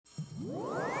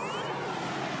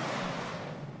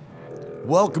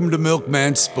Welcome to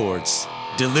Milkman Sports,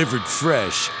 delivered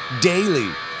fresh, daily,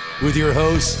 with your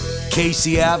hosts,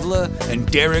 Casey Avila and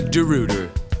Derek DeRuiter.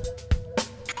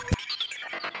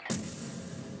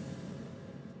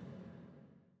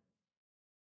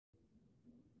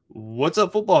 What's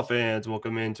up, football fans?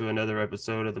 Welcome into another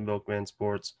episode of the Milkman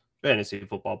Sports Fantasy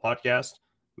Football Podcast.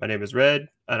 My name is Red.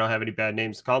 I don't have any bad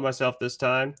names to call myself this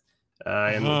time.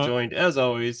 I am joined, as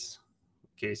always,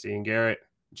 Casey and Garrett.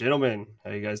 Gentlemen,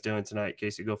 how you guys doing tonight?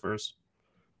 Casey, go first.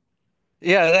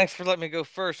 Yeah, thanks for letting me go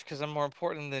first because I'm more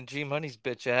important than G Money's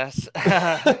bitch ass.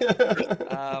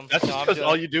 That's just because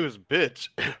all you do is bitch.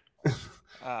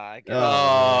 I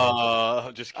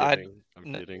guess. Just kidding. I'm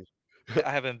kidding.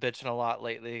 I have been bitching a lot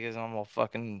lately because I'm all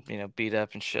fucking beat up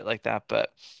and shit like that.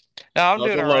 But no, I'm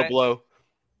doing all low right. blow.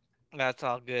 That's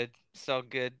all good. So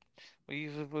good.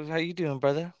 How you doing,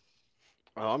 brother?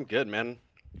 Oh, I'm good, man.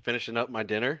 Finishing up my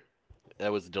dinner.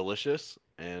 That was delicious,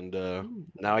 and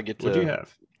now I get to. What'd you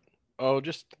have? Oh,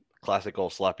 just classic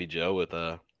old sloppy Joe with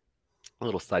a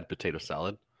little side potato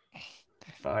salad.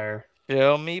 Fire.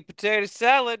 Show me potato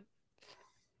salad.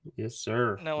 Yes,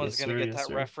 sir. No one's gonna get that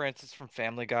reference. It's from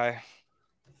Family Guy.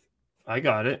 I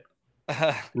got it.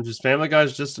 Just Family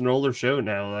Guy's just an older show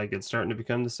now. Like, it's starting to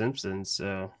become The Simpsons.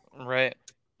 So right.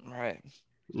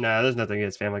 Nah, there's nothing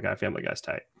against Family Guy. Family Guy's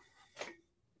tight.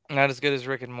 Not as good as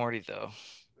Rick and Morty, though.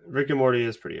 Rick and Morty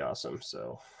is pretty awesome.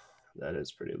 So that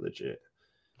is pretty legit.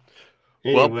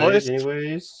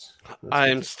 Anyways, I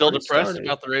am still depressed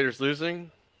about the Raiders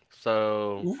losing.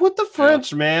 So what the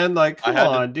French, man? Like, come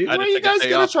on, dude. What are you guys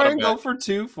gonna try and go for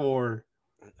 2 for?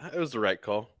 It was the right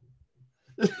call.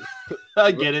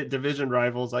 I get it. Division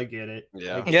rivals. I get it.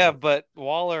 Yeah, but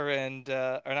Waller and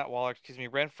or not Waller, excuse me,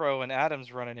 Renfro and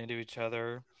Adams running into each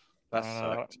other. That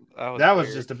sucked. That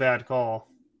was just a bad call.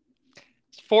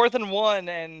 It's 4th and 1,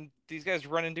 and these guys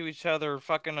run into each other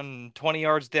fucking 20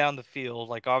 yards down the field.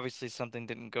 Like, obviously something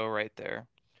didn't go right there.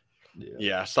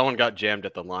 Yeah, someone got jammed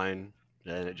at the line,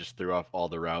 and it just threw off all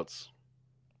the routes.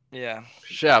 Yeah.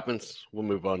 Shit happens. We'll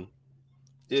move on.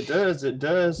 It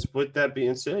does. With that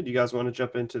being said, you guys want to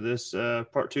jump into this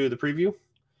part 2 of the preview?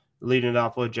 Leading it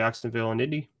off with Jacksonville and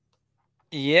Indy.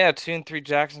 Yeah, 2-3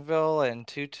 Jacksonville and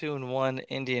 2-1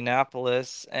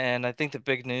 Indianapolis. And I think the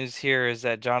big news here is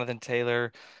that Jonathan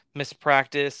Taylor missed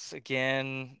practice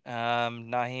again.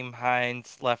 Nyheim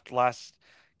Hines left last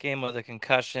game with a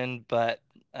concussion, but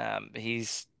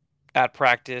he's at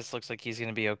practice. Looks like he's going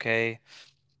to be okay.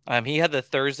 He had the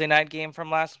Thursday night game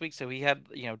from last week, so he had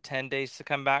 10 days to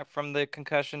come back from the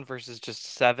concussion versus just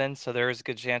 7. So there is a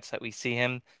good chance that we see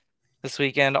him this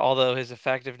weekend. Although his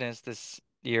effectiveness this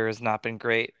year has not been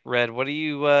great. Red, what are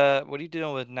you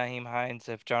doing with Nyheim Hines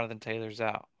if Jonathan Taylor's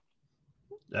out?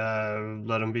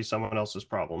 Let him be someone else's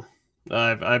problem.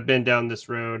 I've been down this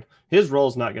road. His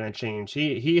role's not going to change.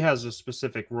 He has a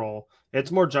specific role.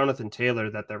 It's more Jonathan Taylor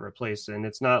that they're replacing.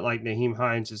 It's not like Nyheim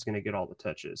Hines is going to get all the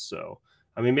touches. So,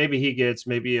 I mean, maybe he gets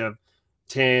maybe a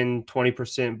 10,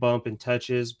 20% bump in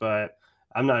touches, but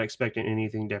I'm not expecting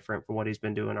anything different from what he's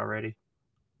been doing already.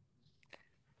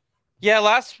 Yeah,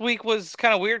 last week was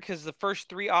kind of weird because the first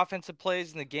 3 offensive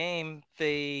plays in the game,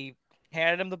 they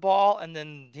handed him the ball, and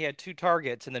then he had 2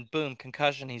 targets, and then boom,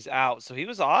 concussion, he's out. So he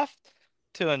was off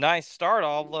to a nice start,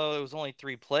 although it was only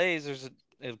 3 plays.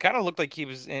 It kind of looked like he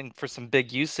was in for some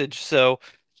big usage. So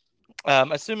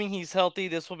assuming he's healthy,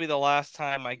 this will be the last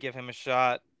time I give him a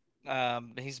shot.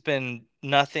 He's been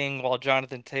nothing while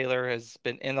Jonathan Taylor has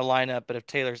been in the lineup, but if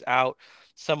Taylor's out,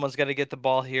 someone's got to get the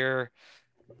ball here.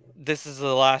 This is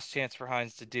the last chance for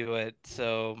Hines to do it.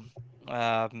 So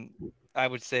I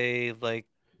would say like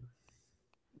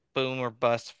boom or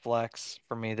bust flex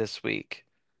for me this week.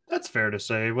 That's fair to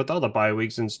say. With all the bye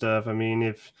weeks and stuff, I mean,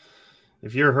 if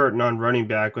you're hurting on running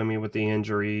back, I mean, with the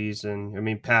injuries and I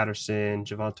mean Patterson,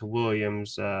 Javonte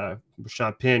Williams,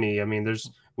 Rashad Penny, I mean,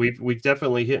 we've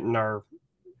definitely hitting our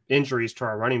injuries to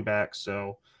our running backs.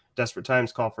 So desperate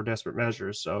times call for desperate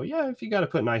measures. So yeah, if you got to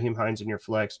put Nyheim Hines in your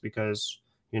flex because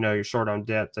you're short on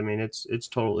depth, I mean, it's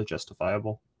totally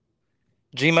justifiable.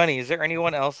 G Money, is there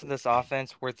anyone else in this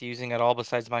offense worth using at all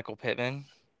besides Michael Pittman?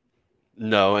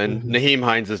 No, and Nyheim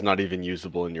Hines is not even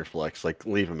usable in your flex. Like,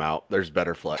 leave him out. There's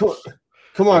better flex.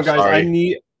 Come on, guys.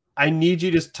 Sorry. I need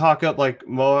you to talk up like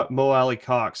Mo Alley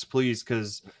Cox, please,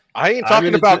 because I ain't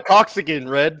talking about Cox again,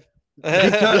 Red.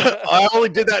 I only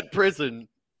did that in prison.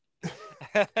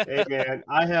 Hey, man,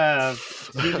 I have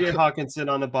TJ Hawkinson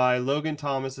on the bye. Logan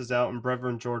Thomas is out, and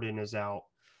Brevin Jordan is out.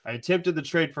 I attempted the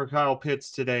trade for Kyle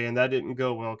Pitts today, and that didn't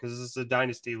go well because this is a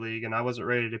dynasty league, and I wasn't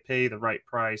ready to pay the right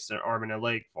price at arm and a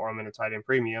leg for him in a tight end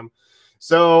premium.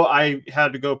 So I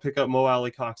had to go pick up Mo Alley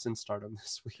Cox and start him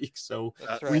this week. So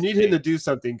That's we right. need him to do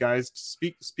something, guys.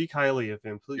 Speak highly of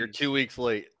him, please. You're 2 weeks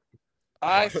late.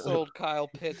 I sold Kyle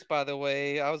Pitts, by the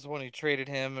way. I was the one who traded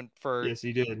him for Yes,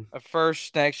 he did. a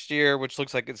first next year, which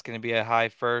looks like it's going to be a high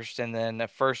first, and then a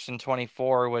first in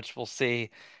 24, which we'll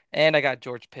see. And I got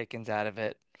George Pickens out of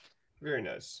it. Very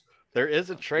nice. There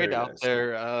is a trade Very out nice.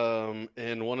 there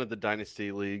in one of the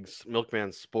dynasty leagues,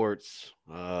 Milkman Sports.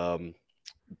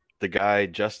 The guy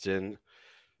Justin,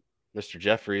 Mr.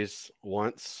 Jeffries,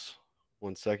 wants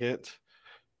 1 second.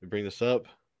 We bring this up.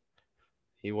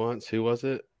 He wants, who was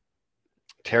it?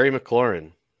 Terry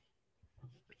McLaurin.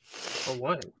 For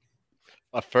what?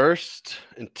 A first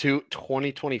in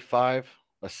 2025,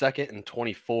 a second in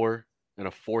 24, and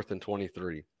a fourth in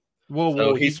 23. Whoa,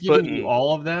 So he's he's giving putting- you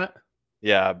all of that?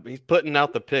 Yeah, he's putting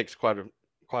out the picks quite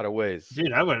a ways.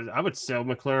 Dude, I would sell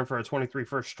McLaren for a 23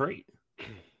 first straight.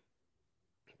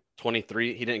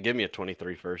 23. He didn't give me a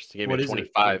 23 first. He gave What me a is it?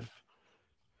 25.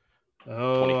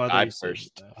 Oh, I thought 25 you said,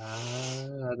 first.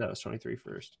 that was 23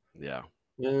 first. Yeah.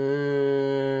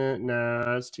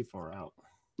 Nah, that's too far out.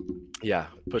 Yeah.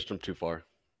 Pushed him too far.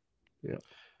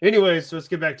 Anyways, so let's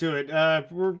get back to it.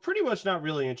 We're pretty much not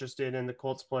really interested in the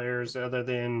Colts players other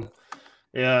than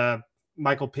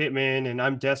Michael Pittman, and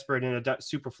I'm desperate in a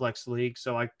super flex league,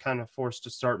 so I kind of forced to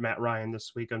start Matt Ryan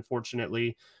this week,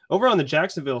 unfortunately. Over on the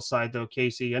Jacksonville side, though,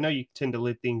 Casey, I know you tend to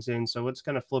let things in, so it's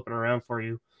kind of flipping around for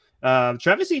you.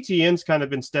 Travis Etienne's kind of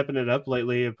been stepping it up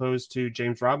lately, opposed to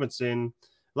James Robinson.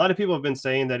 A lot of people have been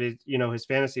saying that his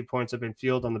fantasy points have been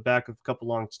fueled on the back of a couple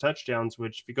long touchdowns,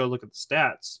 which if you go look at the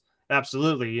stats,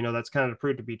 absolutely, that's kind of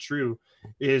proved to be true.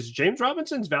 Is James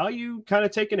Robinson's value kind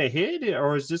of taking a hit,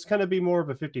 or is this kind of be more of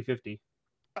a 50-50?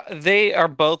 They are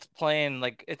both playing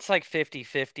like it's like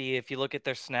 50-50 if you look at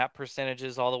their snap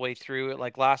percentages all the way through.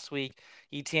 Like last week,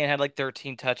 Etienne had like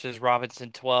 13 touches,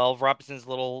 Robinson 12. Robinson's a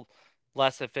little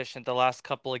less efficient the last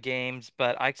couple of games,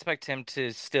 but I expect him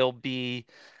to still be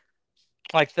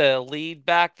like the lead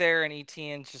back there, and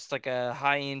Etienne's just like a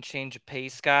high-end change of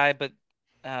pace guy. But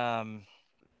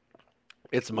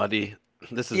It's muddy.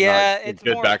 This is Yeah, not a it's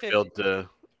good more backfield to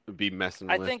be messing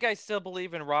I with. think I still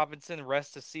believe in Robinson the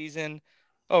rest of the season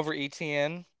over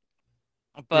Etienne,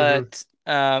 but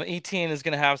Etienne is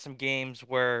going to have some games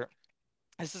where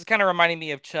this is kind of reminding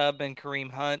me of Chubb and Kareem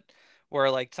Hunt,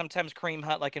 where like sometimes Kareem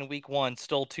Hunt, like in week 1,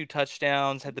 stole 2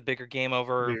 touchdowns, had the bigger game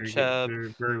over Very Chubb. good.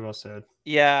 Very, very well said.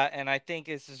 Yeah, and I think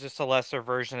this is just a lesser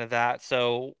version of that.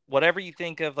 So whatever you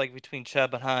think of like between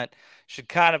Chubb and Hunt should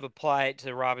kind of apply it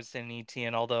to Robinson and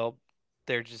Etienne, although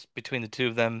they're just between the two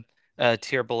of them a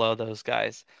tier below those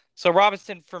guys. So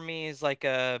Robinson for me is like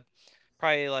a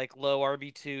probably like low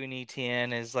RB2, and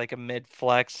Etienne is like a mid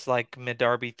flex, like mid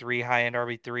RB3, high end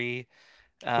RB3.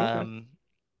 And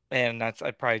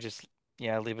I'd probably just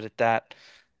leave it at that.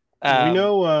 We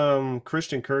know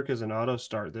Christian Kirk is an auto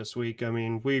start this week. I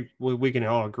mean, we can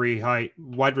all agree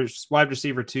wide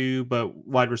receiver 2, but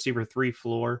wide receiver 3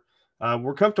 floor.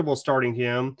 We're comfortable starting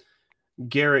him.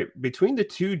 Garrett, between the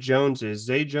two Joneses,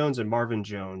 Zay Jones and Marvin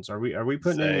Jones, are we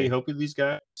putting any hope in these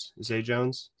guys? Zay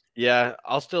Jones? Yeah,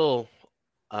 I'll still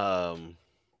play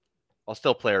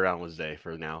around with Zay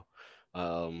for now.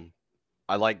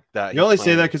 I like that. You only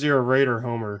say that because you're a Raider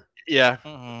homer. Yeah,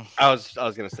 Mhm. I was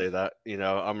gonna say that.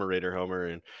 I'm a Raider homer,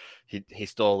 and he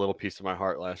stole a little piece of my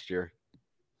heart last year.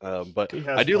 But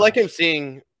I do like him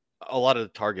seeing a lot of the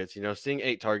targets. Seeing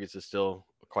 8 targets is still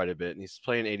quite a bit, and he's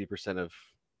playing 80% of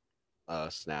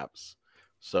snaps.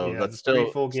 So that's still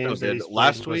 3 full games still that good. he's played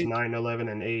Last was week, 9, 11,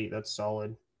 and 8. That's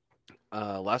solid.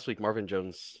 last week Marvin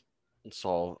Jones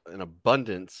saw an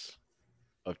abundance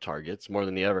of targets, more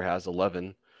than he ever has,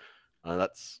 11.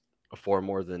 That's 4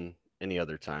 more than any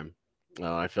other time.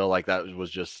 I feel like that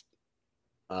was just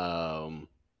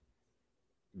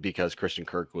because Christian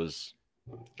Kirk was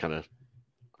kind of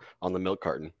on the milk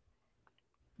carton.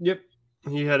 Yep.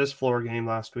 He had his floor game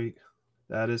last week.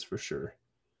 That is for sure.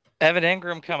 Evan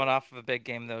Ingram coming off of a big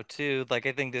game though too. Like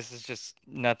I think this is just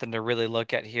nothing to really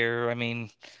look at here. I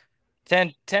mean,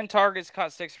 10 targets,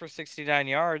 caught 6 for 69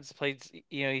 yards. Played,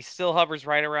 he still hovers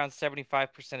right around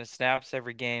 75% of snaps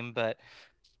every game, but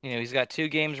he's got 2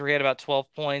 games where he had about 12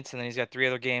 points, and then he's got 3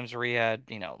 other games where he had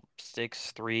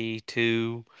 6, 3,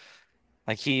 2.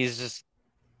 Like he's just,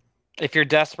 if you're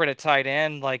desperate at tight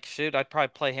end, like shoot, I'd probably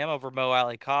play him over Mo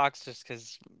Alley Cox just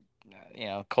because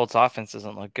Colts offense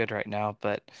doesn't look good right now,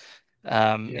 but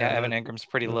Evan Ingram's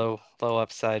pretty low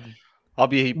upside. I'll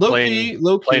be playing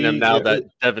him now that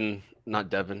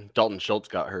Dalton Schultz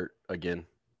got hurt again.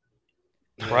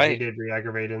 Right. He did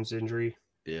re-aggravate his injury.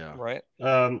 Yeah. Right.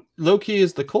 Low key,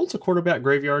 is the Colts a quarterback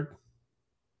graveyard?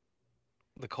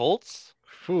 The Colts?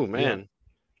 Whew, man.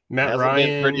 Matt Hasn't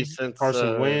been pretty Ryan, since,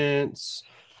 Carson Wentz.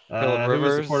 Phillip Who was the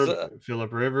Rivers. quarterback?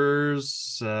 Phillip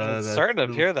Rivers. It's starting to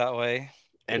appear that way.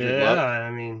 Andrew Yeah, Luck.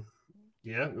 I mean,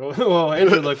 yeah. Well,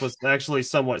 Andrew Luck was actually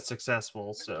somewhat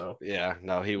successful, so. Yeah,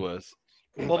 no, he was.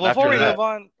 Well, But before after we that- move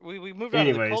on, we moved on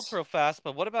to the Anyways. Colts real fast.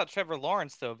 But what about Trevor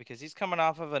Lawrence though? Because he's coming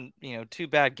off of two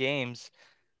bad games,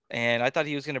 and I thought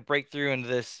he was going to break through into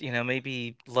this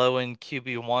maybe low in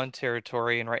QB1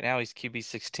 territory, and right now he's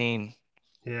QB16.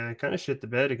 Yeah, kind of shit the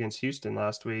bed against Houston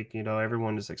last week.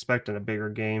 Everyone is expecting a bigger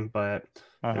game, but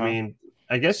I mean,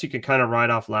 I guess you could kind of write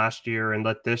off last year and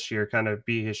let this year kind of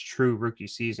be his true rookie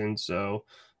season. So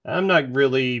I'm not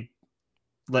really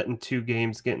letting 2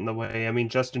 games get in the way. I mean,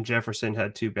 Justin Jefferson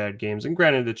had 2 bad games, and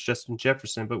granted, it's Justin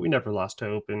Jefferson, but we never lost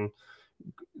hope. And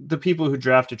the people who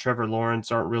drafted Trevor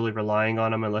Lawrence aren't really relying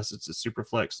on him unless it's a super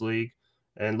flex league,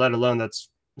 and let alone that's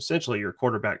essentially your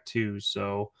quarterback 2.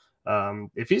 So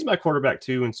if he's my quarterback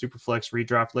 2 in super flex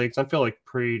redraft leagues, I feel like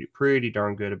pretty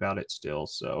darn good about it still.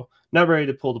 So not ready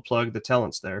to pull the plug. The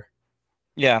talent's there.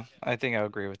 Yeah, I think I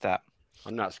agree with that.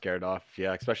 I'm not scared off.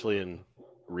 Yeah, especially in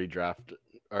redraft,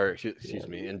 or excuse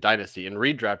me, in Dynasty. In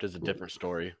redraft is a different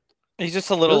story. He's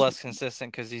just a little Those- less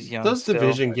consistent because he's young. Those still.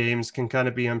 division games can kind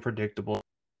of be unpredictable.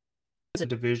 It's a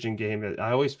division game.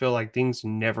 I always feel like things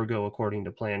never go according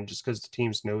to plan just because the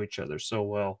teams know each other so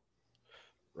well.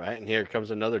 Right, and here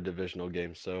comes another divisional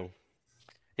game. So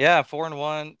Yeah,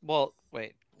 4-1. Well,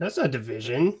 wait, That's not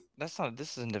division. that's not.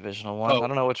 This is in Divisional 1. Oh. I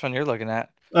don't know which one you're looking at.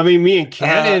 I mean, me and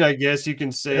Cannon, I guess you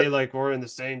can say like we're in the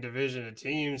same division of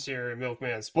teams here in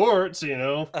Milkman Sports,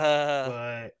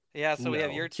 But Yeah, so we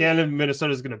have no. your team. Cannon,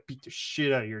 Minnesota's gonna beat the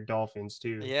shit out of your Dolphins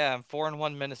too. Yeah,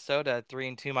 4-1 Minnesota,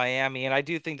 3-2 Miami, and I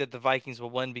do think that the Vikings will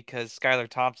win because Skylar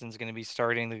Thompson's going to be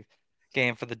starting the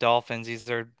game for the Dolphins. He's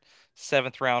their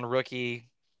 7th round rookie,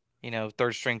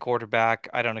 3rd string quarterback.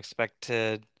 I don't expect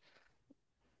to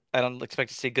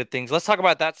see good things. Let's talk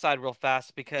about that side real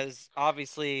fast because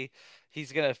obviously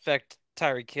he's going to affect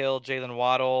Tyreek Hill, Jalen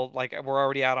Waddle. Like we're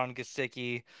already out on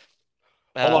Gesicki.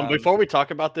 hold on, before we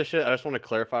talk about this shit, I just want to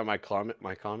clarify my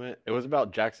comment. It was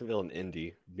about Jacksonville and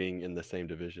Indy being in the same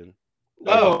division.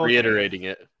 Oh, okay. Reiterating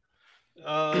it.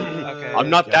 Okay. I'm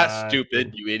not that God.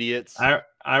 stupid, you idiots.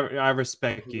 I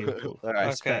respect you. All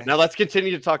right. Okay. Now let's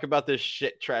continue to talk about this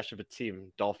shit trash of a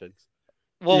team, Dolphins.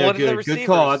 Well, Yeah, what are the good receivers?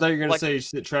 call. I thought you were gonna Like, say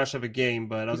shit trash of a game,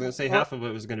 but I was gonna say half of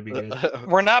it was gonna be good.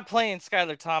 we're not playing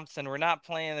Skylar Thompson. We're not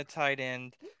playing the tight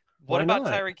end. What Why about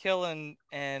not? Tyreek Hill and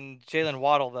Jalen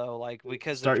Waddle though? Like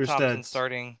because Start of your Thompson studs.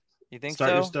 starting, you think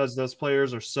Start so? your studs. Those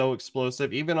players are so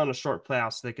explosive. Even on a short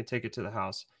pass, they can take it to the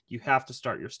house. You have to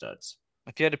start your studs.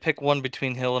 If you had to pick one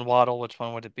between Hill and Waddle, which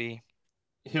one would it be?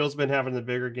 Hill's been having the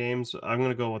bigger games. I'm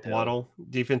going to go with Hill. Waddle.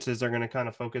 Defenses are going to kind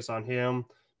of focus on him.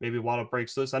 Maybe Waddle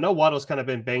breaks loose. I know Waddle's kind of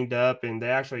been banged up, and they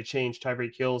actually changed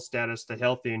Tyreek Hill's status to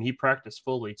healthy, and he practiced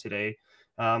fully today.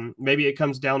 Maybe it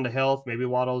comes down to health. Maybe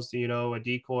Waddle's, a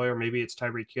decoy, or maybe it's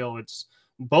Tyreek Hill. It's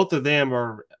both of them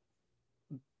are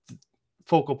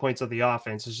focal points of the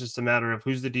offense. It's just a matter of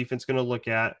who's the defense going to look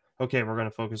at. Okay, we're going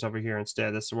to focus over here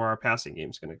instead. This is where our passing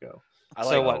game's going to go. I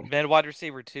So like what? Mid wide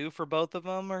receiver 2 for both of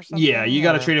them or something? Yeah, you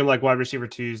got to or- treat him like wide receiver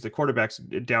 2s. The quarterback's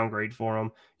a downgrade for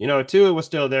him. Tua was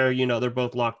still there. They're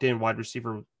both locked in wide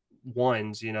receiver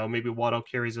 1s. Maybe Waddle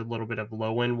carries a little bit of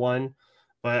low end one,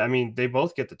 but I mean, they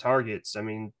both get the targets. I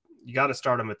mean, you got to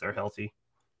start them if they're healthy.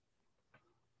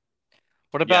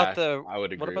 What about I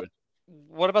would agree with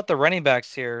what about the running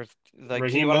backs here? Like,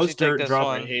 Raheem why don't you take Mostert this dropped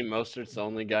one? Raheem Mostert's the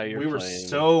only guy you're We were playing.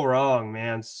 so wrong,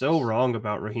 man. So wrong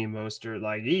about Raheem Mostert.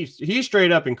 Like he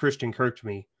straight up and Christian Kirk'd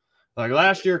me. Like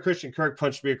last year, Christian Kirk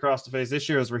punched me across the face. This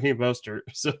year was Raheem Mostert.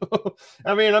 So,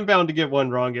 I mean, I'm bound to get one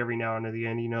wrong every now and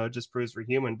again. It just proves we're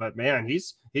human. But man,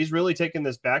 he's really taken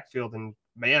this backfield, and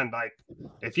man, like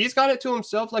if he's got it to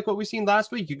himself, like what we seen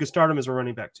last week, you could start him as a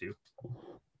running back too.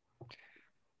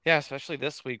 Yeah, especially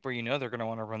this week where they're going to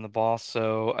want to run the ball.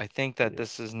 So I think that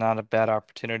this is not a bad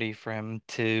opportunity for him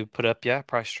to put up,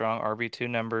 probably strong RB2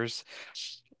 numbers.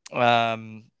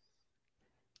 I'm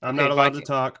Okay, not allowed to Viking-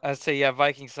 talk. I'd say,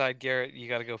 Viking side, Garrett, you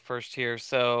got to go first here.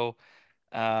 So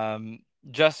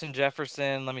Justin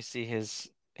Jefferson, let me see he's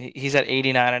at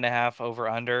 89.5 over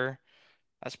under.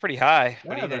 That's pretty high. I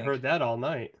What do you haven't think? heard that all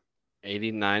night.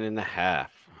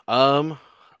 89.5.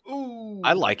 Ooh,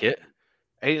 I like it.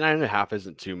 89.5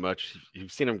 isn't too much.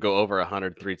 You've seen him go over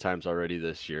 100 3 times already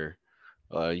this year.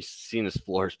 You've seen his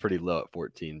floor is pretty low at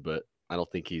 14, but I don't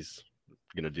think he's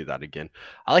going to do that again.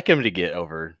 I like him to get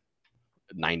over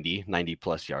 90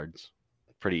 plus yards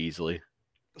pretty easily.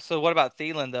 So what about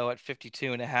Thielen though at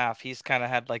 52.5? He's kind of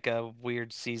had like a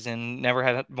weird season. Never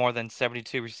had more than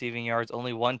 72 receiving yards,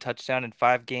 only one touchdown in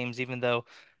 5 games, even though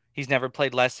he's never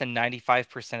played less than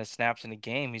 95% of snaps in a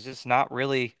game. He's just not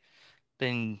really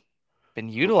been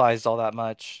utilized all that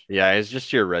much. Yeah, it's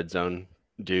just your red zone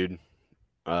dude.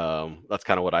 That's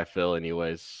kind of what I feel,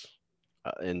 anyways.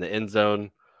 In the end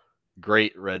zone,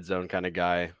 great red zone kind of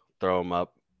guy. Throw him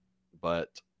up,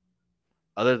 but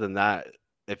other than that,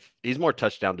 if he's more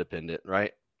touchdown dependent,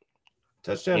 right?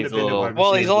 Touchdown He's a dependent little- wide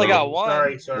Well, he's only got receiver. one.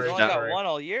 Sorry. He's only got one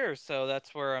all year, so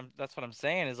that's what I'm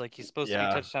saying is like he's supposed to Yeah.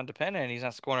 be touchdown dependent, and he's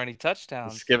not scoring any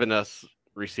touchdowns. He's given us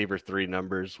receiver 3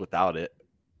 numbers without it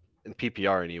in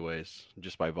PPR, anyways,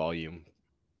 just by volume.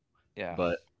 Yeah.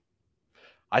 But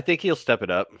I think he'll step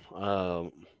it up.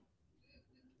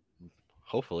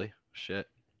 Hopefully, shit.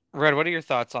 Red, what are your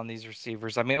thoughts on these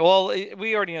receivers? I mean, well,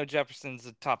 we already know Jefferson's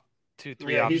the top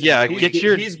 2-3 Yeah, options. Yeah, for get week.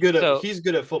 your- he's good at So- he's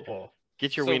good at football.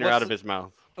 Get your So wiener what's out of the- his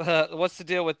mouth. What's the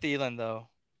deal with Thielen though?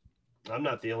 I'm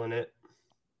not feeling it.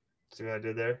 See what I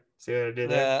did there? See what I did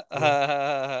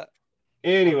there?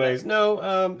 Anyways,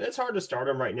 no, it's hard to start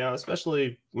him right now,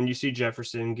 especially when you see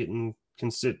Jefferson getting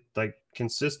consistent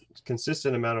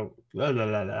amount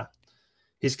of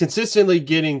He's consistently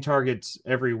getting targets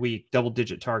every week,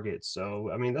 double-digit targets.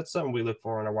 So, I mean, that's something we look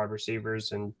for in our wide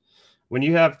receivers. And when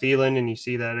you have Thielen and you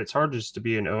see that, it's hard just to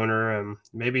be an owner.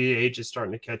 Maybe age is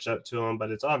starting to catch up to him,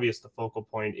 but it's obvious the focal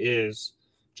point is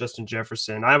Justin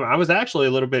Jefferson. I was actually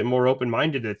a little bit more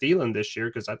open-minded to Thielen this year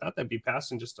because I thought they'd be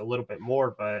passing just a little bit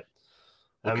more, but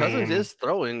Well, Cousins is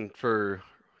throwing for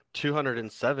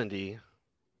 270,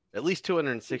 at least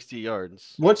 260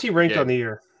 yards. What's he ranked Yeah. on the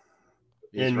year?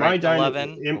 He's In my ranked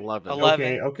 11. 11.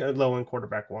 11. Okay, low end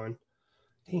quarterback one.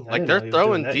 Dang, I Like didn't know they're he was doing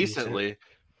throwing that decent. decently.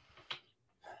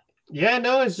 Yeah,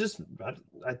 no, it's just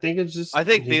I think it's just I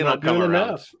think he's Thielen not will come doing around.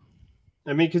 enough.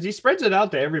 I mean, because he spreads it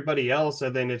out to everybody else,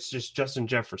 and then it's just Justin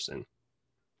Jefferson.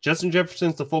 Justin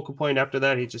Jefferson's the focal point. After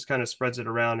that, he just kind of spreads it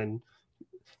around, and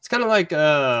it's kind of like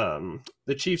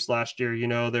the Chiefs last year. You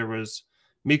know, there was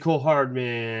Mecole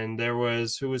Hardman. There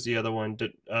was who was the other one?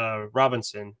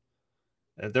 Robinson.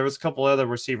 There was a couple other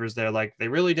receivers there. Like they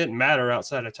really didn't matter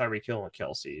outside of Tyreek Hill and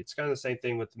Kelsey. It's kind of the same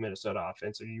thing with the Minnesota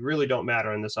offense. You really don't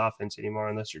matter in this offense anymore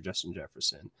unless you're Justin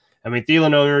Jefferson. I mean,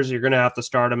 Thielen owners, you're going to have to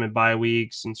start him in bye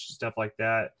weeks and stuff like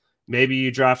that. Maybe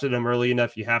you drafted him early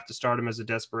enough. You have to start him as a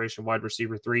desperation wide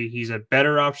receiver 3. He's a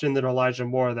better option than Elijah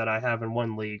Moore that I have in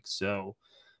one league. So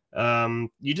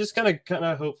you just kind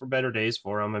of hope for better days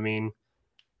for him. I mean,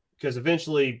 because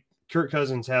eventually Kirk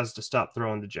Cousins has to stop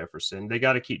throwing to Jefferson. They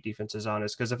got to keep defenses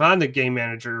honest. Because if I'm the game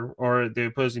manager or the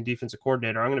opposing defensive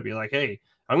coordinator, I'm going to be like, hey,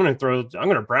 I'm going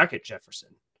to bracket Jefferson.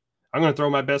 I'm going to throw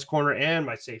my best corner and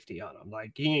my safety on him.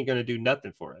 Like, he ain't going to do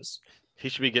nothing for us. He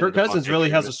should be getting. Kirk Cousins Devontae really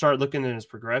has to Freeman. start looking in his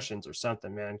progressions or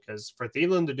something, man. Because for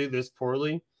Thielen to do this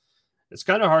poorly, it's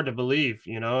kind of hard to believe,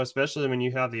 especially when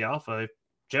you have the alpha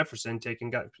Jefferson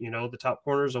taking the top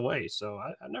corners away. So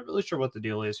I'm not really sure what the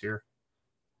deal is here.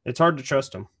 It's hard to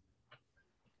trust him.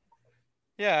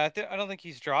 Yeah, I don't think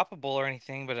he's droppable or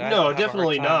anything, but I No, have a hard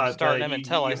definitely time not, starting but him you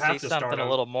until I have see to start something a him.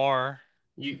 little more.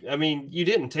 You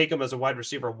didn't take him as a wide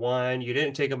receiver 1. You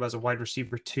didn't take him as a wide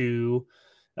receiver 2.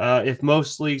 If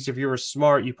most leagues, if you were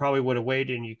smart, you probably would have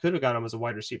waited and you could have got him as a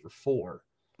wide receiver 4.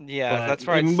 Yeah, But that's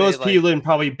right. most people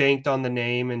probably banked on the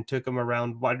name and took him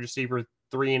around wide receiver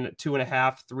 3 and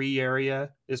 2.5, 3 area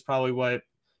is probably what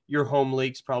your home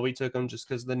leagues probably took him just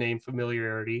because of the name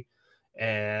familiarity.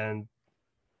 And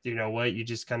you know what? You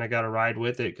just kind of got to ride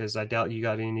with it because I doubt you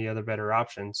got any other better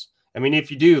options. I mean,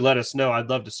 if you do, let us know. I'd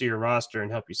love to see your roster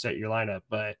and help you set your lineup.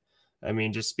 But I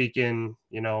mean, just speaking,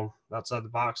 outside the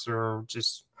box or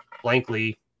just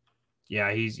blankly, yeah,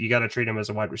 you got to treat him as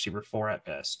a wide receiver 4 at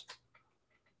best.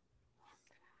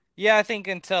 Yeah, I think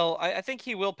I think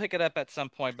he will pick it up at some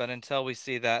point, but until we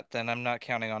see that, then I'm not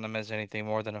counting on him as anything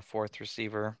more than a 4th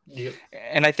receiver. Yep.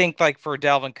 And I think like for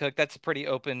Dalvin Cook, that's a pretty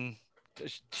open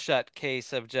shut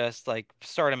case of just like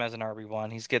start him as an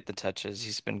RB1. He's get the touches.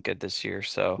 He's been good this year,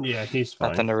 so Yeah, he's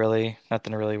fine. nothing to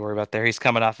really worry about there. He's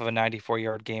coming off of a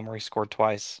 94-yard game where he scored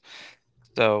twice.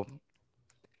 So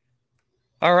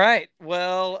all right.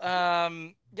 Well,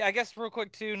 yeah, I guess real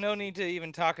quick too, no need to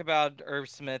even talk about Irv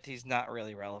Smith. He's not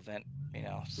really relevant,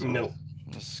 so No.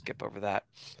 just skip over that.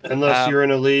 Unless you're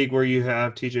in a league where you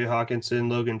have TJ Hawkinson,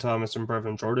 Logan Thomas, and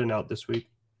Brevin Jordan out this week.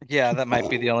 Yeah, that might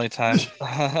be the only time.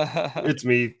 It's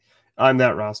me. I'm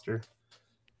that roster.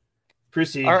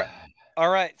 Proceed. All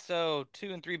right. So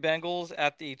 2-3 Bengals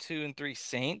at the 2-3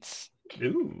 Saints.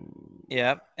 Ooh.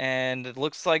 Yep. And it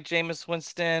looks like Jameis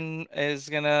Winston is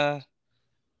gonna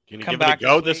Can you come give it a back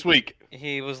go this week?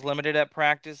 He was limited at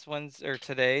practice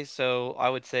today, so I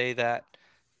would say that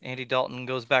Andy Dalton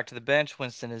goes back to the bench.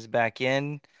 Winston is back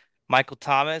in. Michael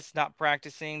Thomas not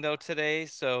practicing though today,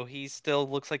 so he still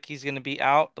looks like he's going to be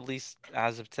out, at least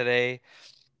as of today.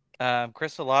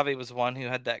 Chris Olave was one who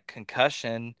had that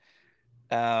concussion.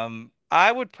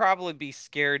 I would probably be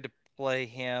scared to play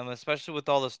him, especially with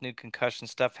all this new concussion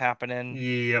stuff happening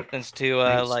Yep. since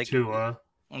Tua. Thanks, Tua.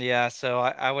 Yeah, so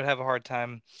I would have a hard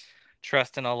time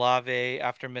trusting Olave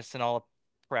after missing all the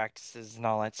practices and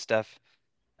all that stuff.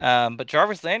 But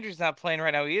Jarvis Landry's not playing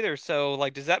right now either. So,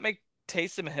 like, does that make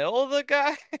Taysom Hill the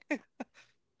guy?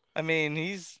 I mean,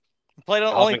 he's played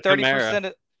only Alvin 30%.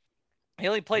 Kamara. He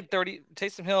only played 30.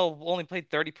 Taysom Hill only played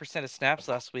 30% of snaps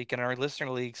last week, and our listener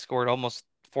league scored almost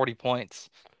 40 points.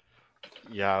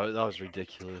 Yeah, that was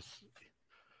ridiculous.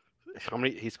 How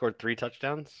many? He scored 3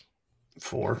 touchdowns.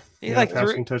 4. He like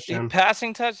passing touchdown.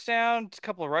 Passing touchdown, a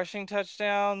couple of rushing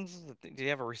touchdowns. Did he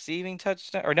have a receiving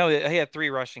touchdown? Or no, he had 3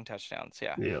 rushing touchdowns.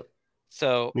 Yeah. Yep.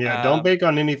 So don't bank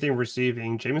on anything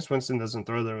receiving. Jameis Winston doesn't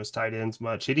throw those tight ends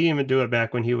much. He didn't even do it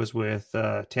back when he was with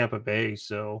Tampa Bay.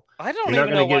 So I don't even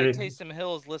know why Taysom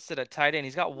Hill is listed at tight end.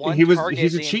 He's got one target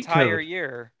the entire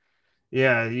year.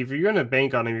 Yeah, if you're going to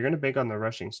bank on him, you're going to bank on the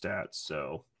rushing stats.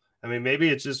 So, I mean, maybe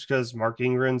it's just because Mark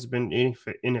Ingram's been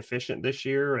inefficient this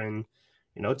year, and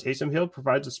Taysom Hill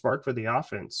provides a spark for the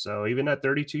offense. So even at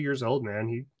 32 years old,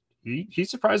 man, he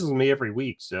surprises me every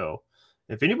week. So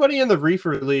if anybody in the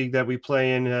Reefer League that we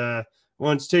play in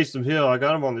wants Taysom Hill, I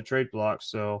got him on the trade block.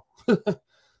 So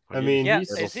I mean,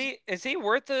 is he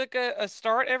worth a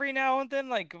start every now and then,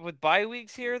 like with bye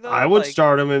weeks here though? I would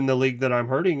start him in the league that I'm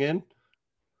hurting in.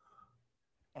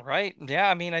 Right. Yeah.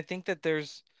 I mean, I think that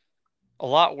there's a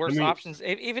lot worse options,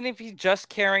 even if he's just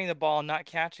carrying the ball and not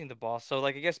catching the ball. So,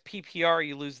 like, I guess PPR,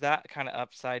 you lose that kind of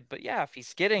upside. But yeah, if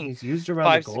he's used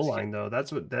around the goal line, though,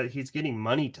 he's getting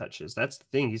money touches. That's the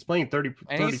thing. He's playing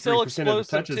 33% of the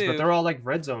touches, but they're all like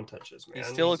red zone touches, man. He's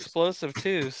still explosive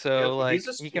too. So, he's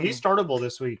startable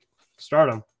this week. Start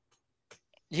him.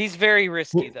 He's very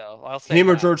risky, though. I'll say him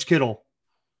or George Kittle.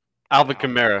 Alvin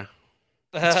Kamara.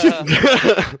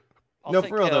 No,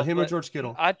 for real though, him or George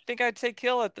Kittle. I think I'd take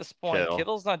Kittle at this point.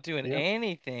 Kittle's not doing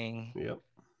anything. Yep,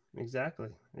 exactly.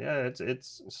 Yeah,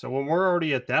 it's so when we're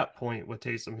already at that point with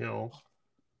Taysom Hill,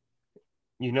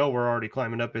 we're already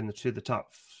climbing up into the top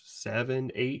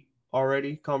 7, 8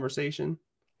 already conversation.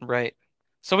 Right.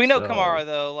 So we know Kamara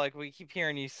though. Like we keep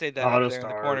hearing you say that over there in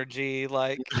the corner, G.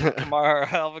 Like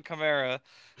Kamara, Alvin Kamara.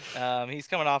 He's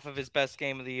coming off of his best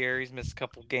game of the year. He's missed a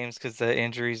couple games because of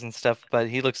injuries and stuff, but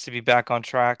he looks to be back on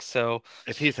track. So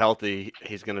if he's healthy,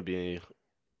 he's going to be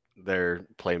their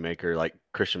playmaker, like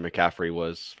Christian McCaffrey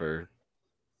was for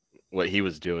what he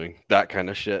was doing. That kind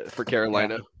of shit for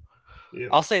Carolina. Yeah.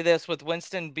 I'll say this: with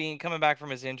Winston coming back from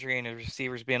his injury and his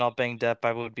receivers being all banged up,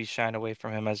 I would be shying away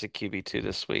from him as a QB2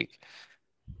 this week.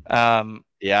 I'm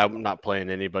not playing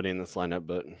anybody in this lineup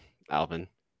but Alvin.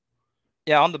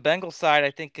 Yeah, on the Bengals side,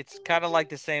 I think it's kind of like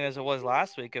the same as it was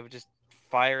last week of just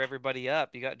fire everybody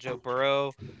up. You got Joe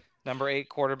Burrow, number 8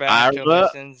 quarterback, Joe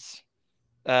Mixon's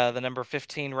the number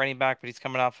 15 running back, but he's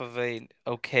coming off of an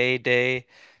okay day.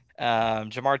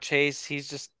 Jamar Chase, he's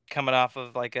just coming off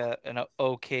of like an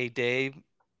okay day,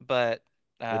 but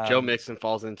if Joe Mixon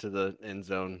falls into the end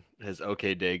zone, his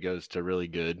okay day goes to really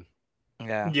good.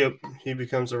 Yeah. Yep. He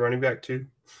becomes a running back too.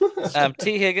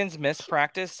 T. Higgins missed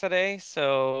practice today.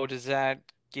 So does that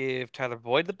give Tyler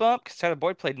Boyd the bump? Because Tyler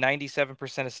Boyd played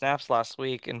 97% of snaps last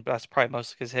week, and that's probably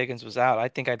mostly because Higgins was out. I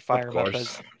think I'd fire him up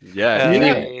as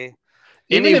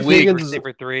any week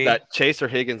receiver 3. That Chase or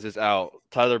Higgins is out,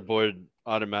 Tyler Boyd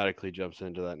automatically jumps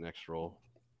into that next role.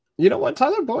 You know what?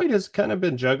 Tyler Boyd has kind of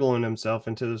been juggling himself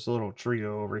into this little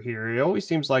trio over here. It always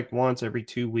seems like once every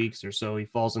 2 weeks or so, he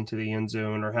falls into the end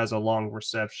zone or has a long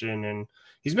reception. And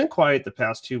he's been quiet the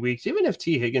past 2 weeks. Even if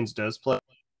T. Higgins does play,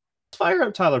 fire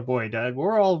up Tyler Boyd, Dad.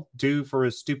 We're all due for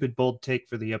a stupid, bold take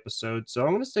for the episode. So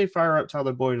I'm going to say fire up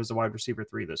Tyler Boyd as a wide receiver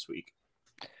 3 this week.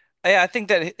 Yeah, I think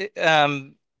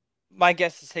that my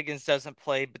guess is Higgins doesn't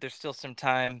play, but there's still some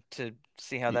time to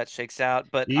see how that shakes out.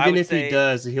 But even if he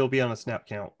does, he'll be on a snap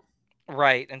count.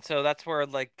 Right, and so that's where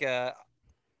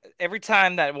every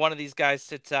time that one of these guys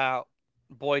sits out,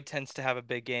 Boyd tends to have a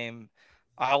big game.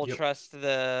 I will trust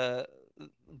the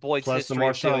Boyd's plus history the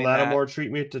Marshawn Lattimore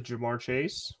treatment to Jamar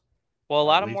Chase. Well,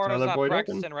 Lattimore is not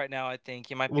practicing right now. I think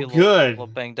he might be a little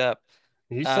banged up.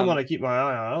 He's someone I keep my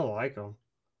eye on. I don't like him.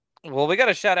 Well, we got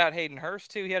to shout out Hayden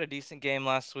Hurst too. He had a decent game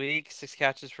last week. 6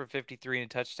 catches for 53 and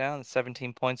a touchdown,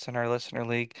 17 points in our listener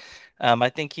league. I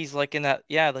think he's like in that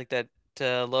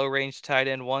low range tight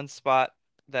end 1 spot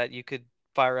that you could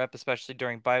fire up, especially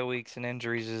during bye weeks and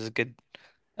injuries, is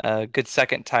a good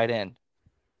second tight end.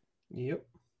 Yep.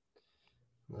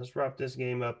 Let's wrap this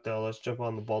game up, though. Let's jump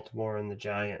on the Baltimore and the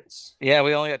Giants. Yeah,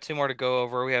 we only got 2 more to go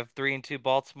over. We have 3-2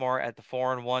 Baltimore at the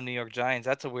 4-1 New York Giants.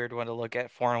 That's a weird one to look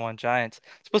at. 4-1 Giants.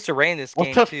 It's supposed to rain this game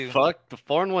What the too. fuck? The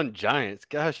 4-1 Giants.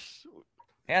 Gosh.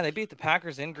 Yeah, they beat the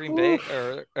Packers in Green Bay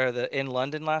or in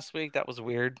London last week. That was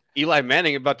weird. Eli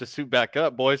Manning about to suit back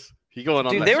up, boys. He going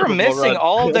on. Dude, that they were Super Bowl missing run.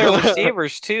 all of their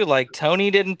receivers too. Like Tony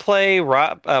didn't play,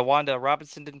 Wanda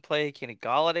Robinson didn't play, Kenny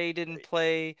Golladay didn't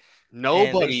play.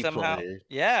 Nobody somehow, played.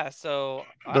 yeah. So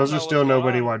Those are still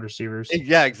nobody wide receivers.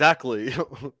 Yeah, exactly.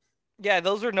 Yeah,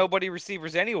 those are nobody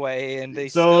receivers anyway, and they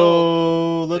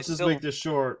let's just make this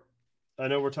short. I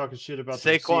know we're talking shit about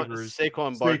the receivers.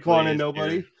 Saquon Barkley Saquon and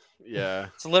nobody. Here. Yeah,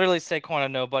 it's literally Saquon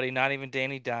and nobody. Not even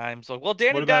Danny Dimes. Like, well,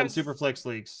 Danny What about Dimes in Superflex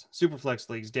leagues? Superflex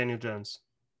leagues, Daniel Jones.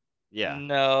 yeah.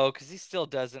 No, because he still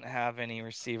doesn't have any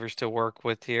receivers to work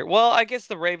with here. Well, I guess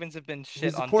the Ravens have been shit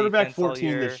He's the on quarterback defense all 14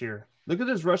 year. this year. Look at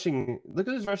his rushing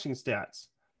stats.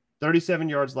 37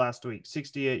 yards last week,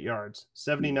 68 yards,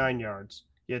 79 yards.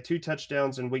 He had 2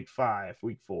 touchdowns in week 5.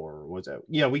 Week 4 was that?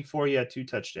 Yeah, week 4 he had 2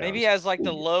 touchdowns. Maybe he has like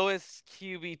the lowest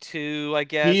QB2, I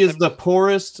guess. He is the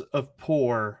poorest of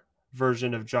poor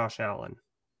version of Josh Allen.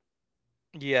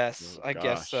 Yes, Oh, I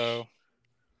guess gosh. so.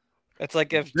 It's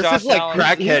like if This Josh is like Allen,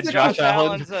 crackhead Josh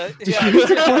Allen. Allen's He's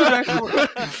the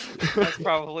quarterback. That's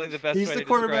probably the best He's way the to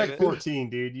quarterback describe it. 14,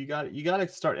 dude. You got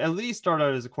to at least start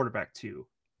out as a quarterback 2.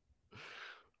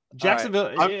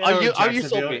 Jacksonville. You sold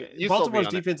Jacksonville. me. You sold me Baltimore's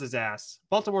on it. defense is ass.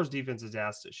 Baltimore's defense is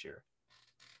ass this year.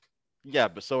 Yeah,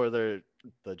 but so are the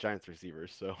Giants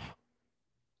receivers. So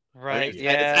Right? It's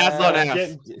Yeah. ass on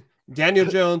ass. Daniel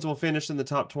Jones will finish in the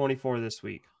top 24 this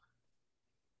week.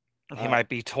 He might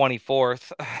be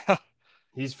 24th.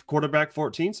 He's quarterback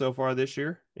 14 so far this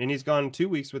year, and he's gone 2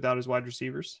 weeks without his wide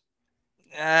receivers.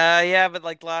 Yeah, but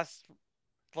like last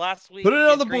week. Put it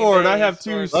on the against Green board. Bay, I have he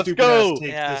 2 scores- stupid go. ass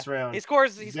takes Yeah. this round. He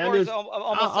scores Daniel's-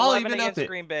 almost I'll 11 even up against it.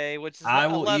 Green Bay, which is I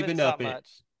will 11 even 's up not it. much.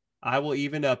 I will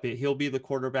even up it. He'll be the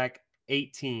quarterback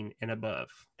 18 and above.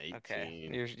 18.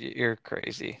 Okay, you're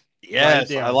crazy. Yes,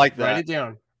 Write it down. I like that. Write it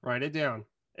down. Write it down.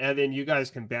 And then you guys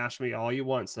can bash me all you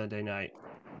want Sunday night.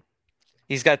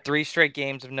 He's got 3 straight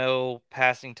games of no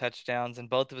passing touchdowns, and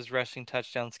both of his rushing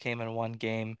touchdowns came in one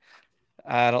game.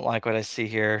 I don't like what I see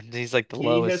here. He's like the He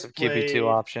lowest has of QB2 played-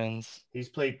 options. He's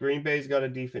played Green Bay's got a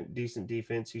decent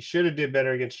defense. He should have did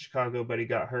better against Chicago, but he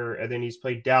got hurt. And then he's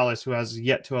played Dallas, who has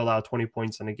yet to allow 20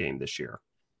 points in a game this year.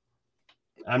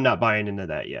 I'm not buying into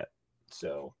that yet.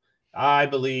 So I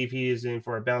believe he is in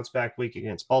for a bounce back week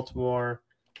against Baltimore.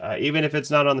 Even if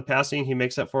it's not on the passing, he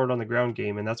makes up for it on the ground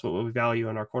game, and that's what we value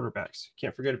in our quarterbacks.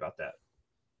 Can't forget about that.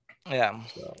 Yeah.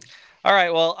 So, All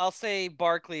right. Well, I'll say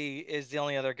Barkley is the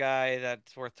only other guy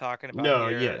that's worth talking about No,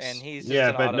 here, yes. and he's just Yeah,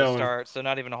 an but auto no- start, so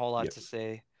not even a whole lot Yeah. to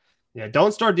say. yeah,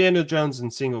 don't start Daniel Jones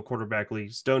in single quarterback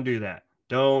leagues. Don't do that.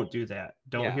 Don't do that.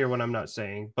 Don't Yeah. hear what I'm not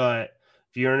saying. But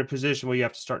if you're in a position where you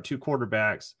have to start 2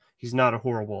 quarterbacks, he's not a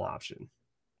horrible option.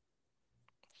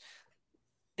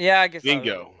 Yeah, I guess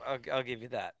Bingo. I'll give you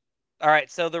that. All right,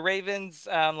 so the Ravens,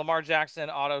 Lamar Jackson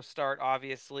auto start,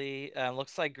 obviously.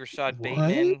 Looks like Rashad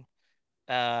Bateman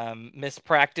missed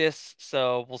practice,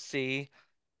 so we'll see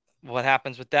what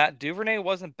happens with that. Duvernay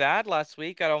wasn't bad last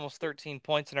week. Got almost 13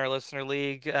 points in our listener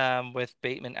league with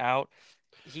Bateman out.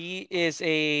 He is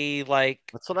a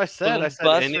That's what I said. boom I said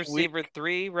bust any receiver week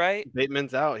 3, right?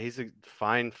 Bateman's out. He's a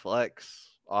fine flex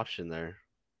option there.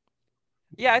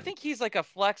 Yeah, I think he's like a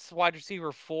flex wide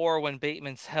receiver 4 when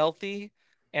Bateman's healthy,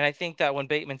 and I think that when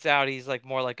Bateman's out, he's like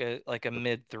more like a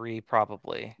mid 3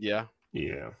 probably. Yeah.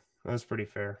 Yeah, that's pretty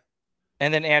fair.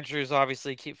 And then Andrews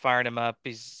obviously keep firing him up.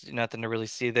 He's nothing to really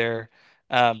see there.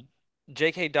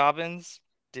 J.K. Dobbins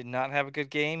did not have a good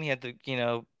game. He had the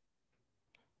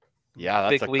Yeah,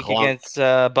 that's big a week clunk. against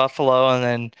Buffalo, and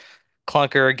then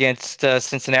clunker against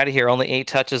Cincinnati here. Only 8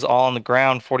 touches, all on the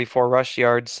ground, 44 rush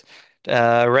yards.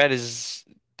 Red is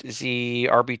he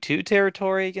RB2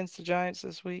 territory against the Giants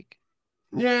this week?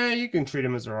 Yeah, you can treat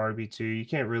him as an RB2. You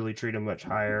can't really treat him much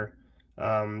higher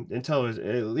until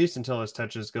his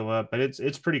touches go up. But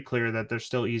it's pretty clear that they're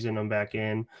still easing him back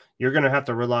in. You're going to have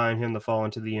to rely on him to fall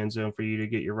into the end zone for you to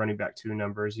get your running back 2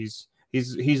 numbers. He's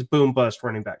boom bust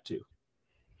running back 2.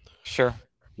 Sure.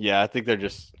 Yeah, I think they're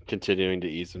just continuing to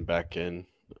ease him back in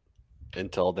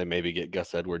until they maybe get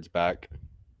Gus Edwards back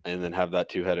and then have that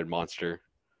 2-headed monster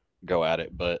go at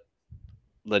it. But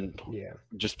then Yeah.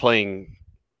 just playing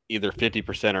either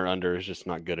 50% or under is just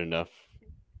not good enough.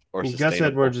 Or Gus sustainable.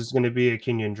 Edwards is going to be a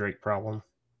Kenyon Drake problem.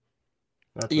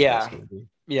 That's what Yeah. that's going to be.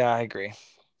 Yeah, I agree.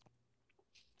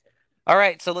 All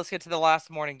right, so let's get to the last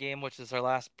morning game, which is our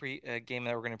last game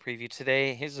that we're going to preview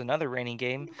today. Here's another raining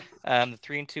game. The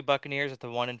 3-2 Buccaneers at the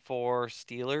 1-4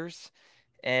 Steelers.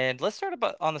 And let's start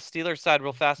about on the Steelers side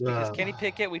real fast because Kenny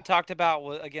Pickett, we talked about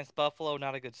against Buffalo,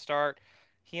 not a good start.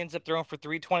 He ends up throwing for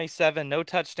 327, no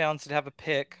touchdowns, to have a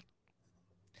pick.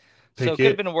 So it could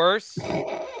have been worse.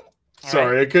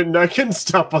 Sorry, right. I couldn't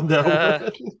stop on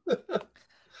that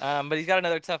one. But he's got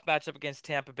another tough matchup against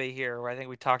Tampa Bay here, where I think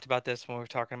we talked about this when we were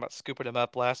talking about scooping him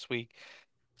up last week.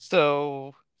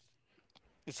 So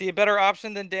is he a better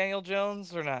option than Daniel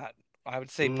Jones or not? I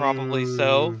would say probably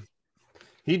so.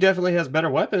 He definitely has better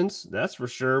weapons, that's for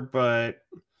sure. But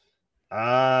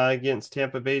against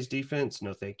Tampa Bay's defense,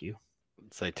 no thank you.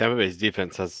 I'd say Tampa Bay's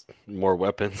defense has more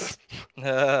weapons.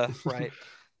 Right.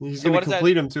 He's going to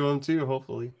complete them to him too,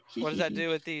 hopefully. What does that do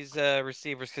with these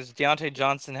receivers? Because Deontay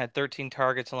Johnson had 13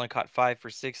 targets, only caught 5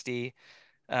 for 60.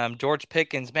 George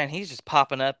Pickens, man, he's just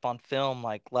popping up on film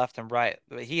like left and right.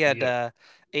 He had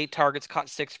 8 targets, caught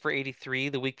 6 for 83.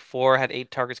 The week before had 8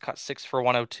 targets, caught 6 for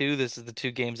 102. This is the 2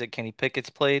 games that Kenny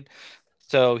Pickett's played.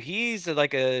 So he's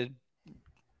like at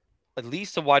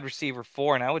least a wide receiver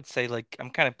 4, and I would say like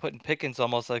I'm kind of putting Pickens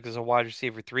almost like as a wide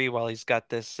receiver 3 while he's got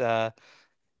this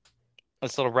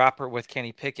little wrapper with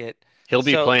Kenny Pickett. He'll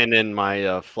be playing in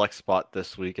my flex spot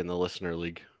this week in the listener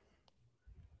league.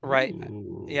 Right.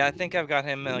 Yeah, I think I've got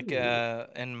him like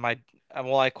in my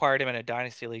I acquired him in a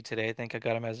dynasty league today. I think I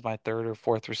got him as my 3rd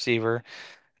or 4th receiver.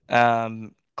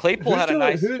 Claypool had a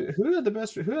nice who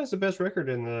has the best record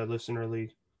in the listener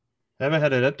league? I haven't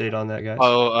had an update on that, guys.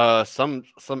 Oh, some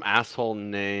asshole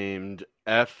named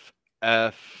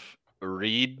FF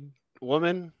Reed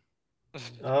woman.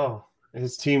 Oh,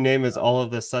 his team name is All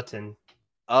of the Sutton.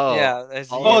 Oh, yeah.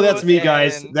 That's me,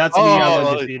 guys. That's me. I'm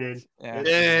undefeated. Yeah.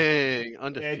 Dang,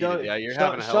 undefeated. Yeah, you're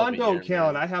having a hell of a year, Sean don't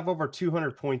count. man. I have over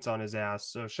 200 points on his ass,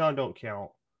 so Sean don't count.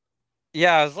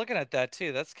 Yeah, I was looking at that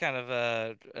too. That's kind of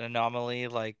an anomaly.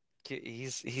 Like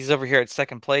he's over here at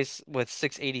 2nd place with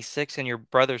 686, and your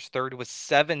brother's 3rd with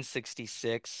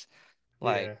 766.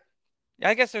 Like, yeah,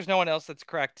 I guess there's no one else that's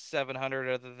cracked 700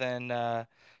 other than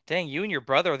dang, you and your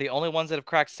brother are the only ones that have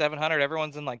cracked 700.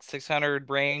 Everyone's in like 600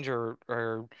 range or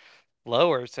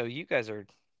lower. So you guys are,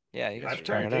 you guys I've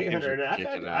cracked 800.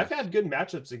 I've had good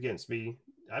matchups against me.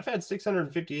 I've had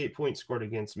 658 points scored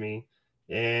against me,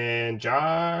 and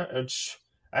Josh,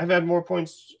 I've had more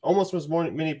points, almost as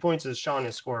many points as Sean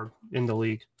has scored in the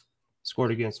league,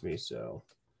 scored against me. So,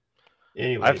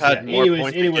 anyways, I've had more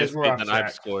points against me than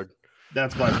I've scored.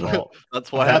 That's my fault.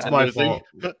 That's why that's my fault.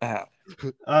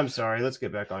 I'm sorry. Let's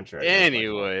get back on track.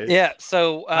 Anyway. Yeah.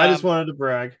 So I just wanted to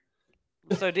brag.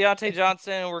 So Deontay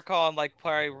Johnson, we're calling like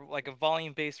probably like a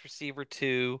volume-based receiver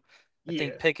 2. I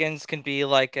think Pickens can be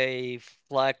like a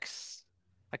flex,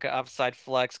 like an upside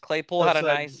flex. Claypool had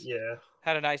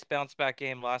a nice bounce back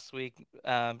game last week.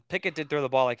 Pickett did throw the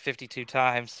ball like 52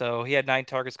 times, so he had 9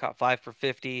 targets, caught 5 for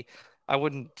 50. I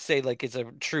wouldn't say like it's a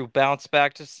true bounce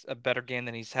back, just a better game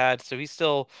than he's had. So he's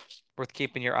still worth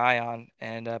keeping your eye on.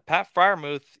 And Pat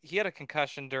Freiermuth, he had a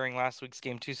concussion during last week's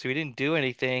game too, so he didn't do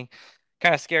anything.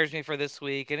 Kind of scares me for this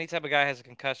week. Anytime a guy has a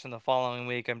concussion the following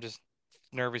week, I'm just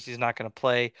nervous he's not going to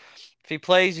play. If he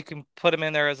plays, you can put him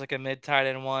in there as like a mid tight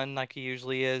end 1 like he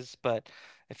usually is. But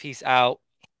if he's out,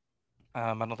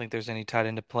 I don't think there's any tight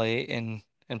end to play in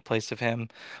place of him.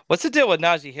 What's the deal with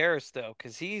Najee Harris though?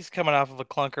 Because he's coming off of a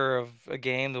clunker of a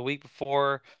game the week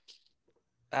before.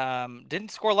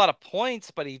 Didn't score a lot of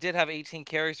points, but he did have 18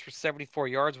 carries for 74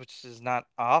 yards, which is not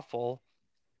awful.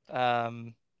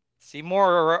 See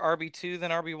more RB2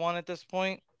 than RB1 at this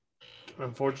point.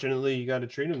 Unfortunately, you got to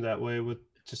treat him that way with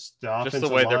just the offensive the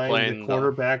way line. they're playing. The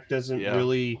quarterback doesn't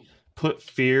really put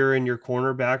fear in your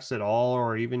cornerbacks at all,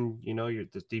 or even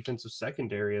the defensive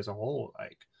secondary as a whole.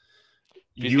 Like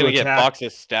he's gonna get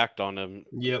boxes stacked on him.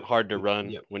 Hard to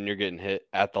run when you're getting hit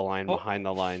at the line, behind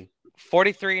the line.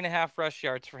 43.5 rush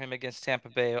yards for him against Tampa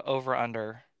Bay. Over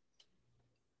under.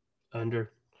 Under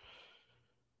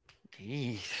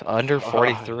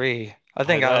 43. I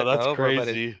think that's over, crazy. But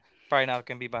it's probably not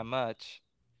going to be by much.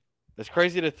 It's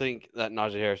crazy to think that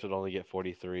Najee Harris would only get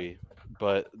 43,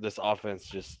 but this offense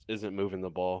just isn't moving the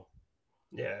ball.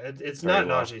 Yeah, it's not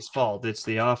Najee's fault. It's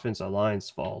the offensive line's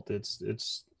fault. It's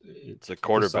a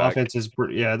quarterback.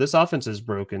 This offense is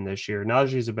broken this year.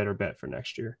 Najee's a better bet for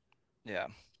next year. Yeah.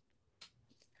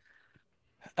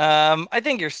 I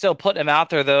think you're still putting him out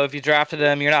there though. If you drafted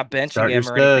him, you're not benching him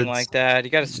or anything like that.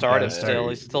 You got to start him still.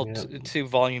 He's still too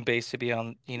volume based to be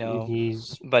on,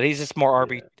 but he's just more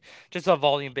just a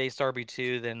volume based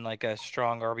RB2 than like a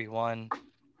strong RB1.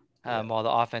 While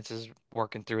the offense is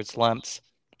working through its lumps.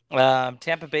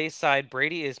 Tampa Bay side,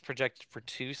 Brady is projected for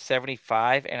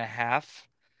 275.5.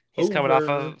 He's coming off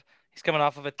Over. of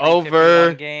a 351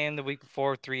 Over. game. The week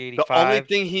before, The 385. only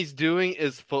thing he's doing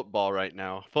is football right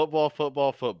now. Football.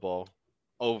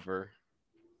 Over.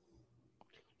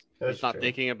 That's He's not true.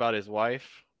 thinking about his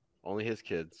wife, only his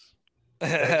kids.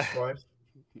 Ex-wife.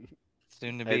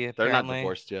 Soon to Hey, be, they're not apparently.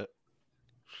 divorced yet.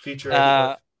 Future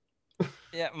Uh, ex-wife.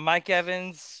 Yeah, Mike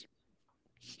Evans.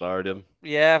 Start him.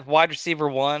 Yeah, wide receiver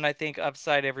 1, I think,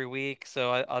 upside every week.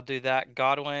 So I'll do that.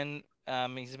 Godwin,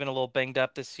 he's been a little banged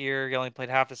up this year. He only played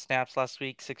half the snaps last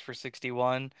week, 6 for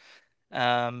 61.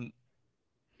 Wide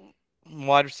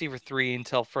receiver 3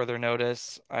 until further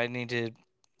notice. I need to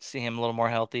see him a little more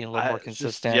healthy and a little more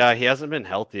consistent. He hasn't been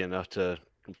healthy enough to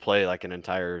play like an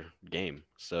entire game.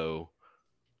 So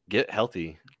get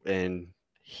healthy. And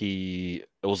he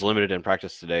was limited in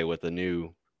practice today with a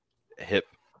new hip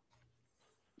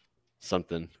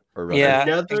something or rather. Yeah,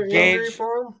 Another injury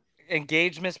for him?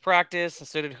 Engage missed practice, and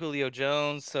so did Julio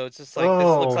Jones. So it's just like Oh, this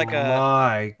looks like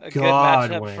my a good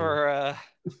God, matchup Wayne. for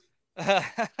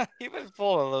you've been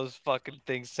full of those fucking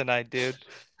things tonight, dude.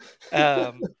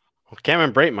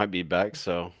 Cameron Brate might be back,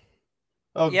 so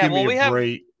Oh, Yeah, give well, me we a have-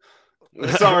 break.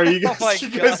 Sorry, you Oh my guys, you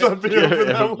guys God. not been over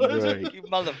Yeah, that one. right. You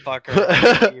motherfucker. I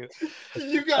hate you.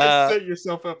 You guys set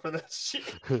yourself up for that shit.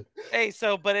 Hey,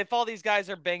 but if all these guys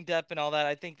are banged up and all that,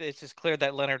 I think that it's just clear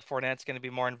that Leonard Fournette's going to be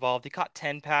more involved. He caught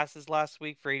 10 passes last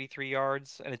week for 83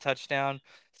 yards and a touchdown.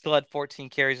 Still had 14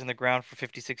 carries on the ground for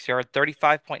 56 yards,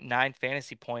 35.9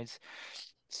 fantasy points.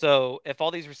 So if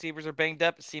all these receivers are banged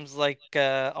up, it seems like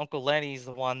Uncle Lenny's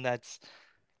the one that's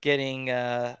getting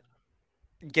the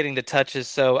touches.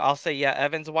 So I'll say, yeah,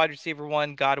 Evans a wide receiver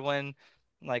 1, Godwin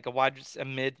like a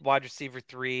mid wide receiver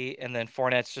 3, and then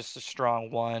Fournette's just a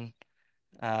strong 1.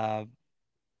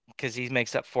 Because he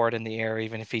makes up for it in the air,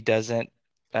 even if he doesn't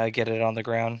get it on the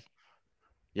ground.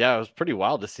 Yeah, it was pretty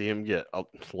wild to see him get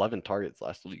 11 targets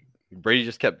last week. Brady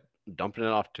just kept dumping it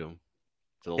off to him,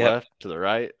 to the left, to the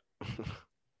right.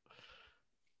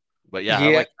 But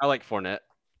yeah, I like Fournette.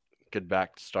 Good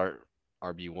back to start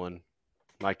RB1.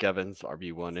 Mike Evans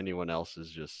RB1. Anyone else is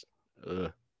just.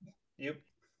 Yep.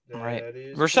 Right.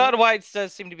 Is Rashad White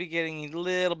does seem to be getting a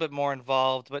little bit more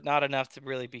involved, but not enough to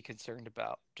really be concerned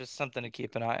about. Just something to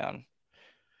keep an eye on.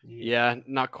 Yeah,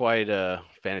 not quite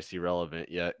fantasy relevant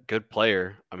yet. Good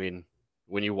player. I mean,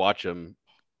 when you watch him,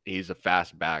 he's a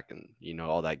fast back and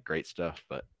all that great stuff,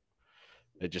 but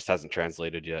it just hasn't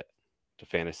translated yet to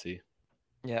fantasy.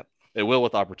 Yep. It will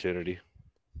with opportunity.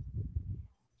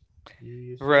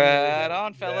 Right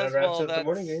on, fellas. That wraps up the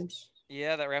morning games.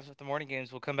 Yeah, that wraps up the morning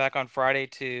games. We'll come back on Friday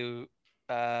to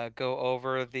go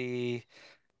over the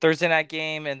Thursday night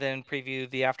game and then preview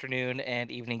the afternoon and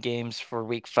evening games for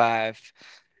week 5.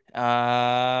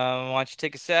 Why don't you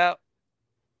take us out?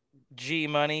 G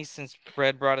Money, since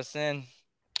Brad brought us in.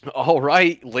 All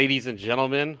right, ladies and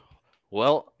gentlemen.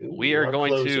 Well, we are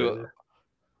going to. Closer.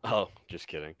 Oh, just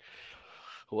kidding.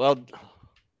 Well,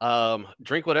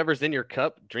 drink whatever's in your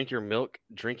cup. Drink your milk.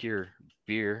 Drink your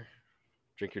beer.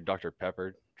 Drink your Dr.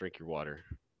 Pepper. Drink your water.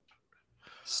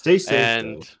 Stay safe.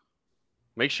 And though.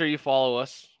 make sure you follow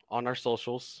us on our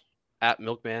socials at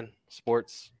Milkman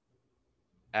Sports,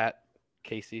 at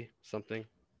Casey something.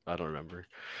 I don't remember.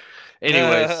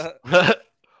 Anyways,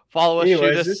 follow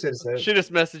us. Shoot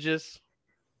us messages.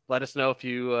 Let us know if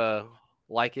you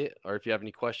like it or if you have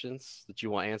any questions that you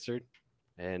want answered.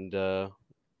 And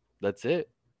that's it.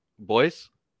 Boys,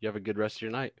 you have a good rest of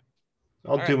your night.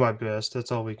 I'll do my best.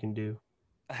 That's all we can do.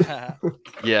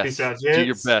 Yes. Peace out, do your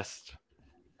gents. best.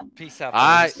 Peace out. All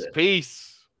right.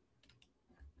 Peace.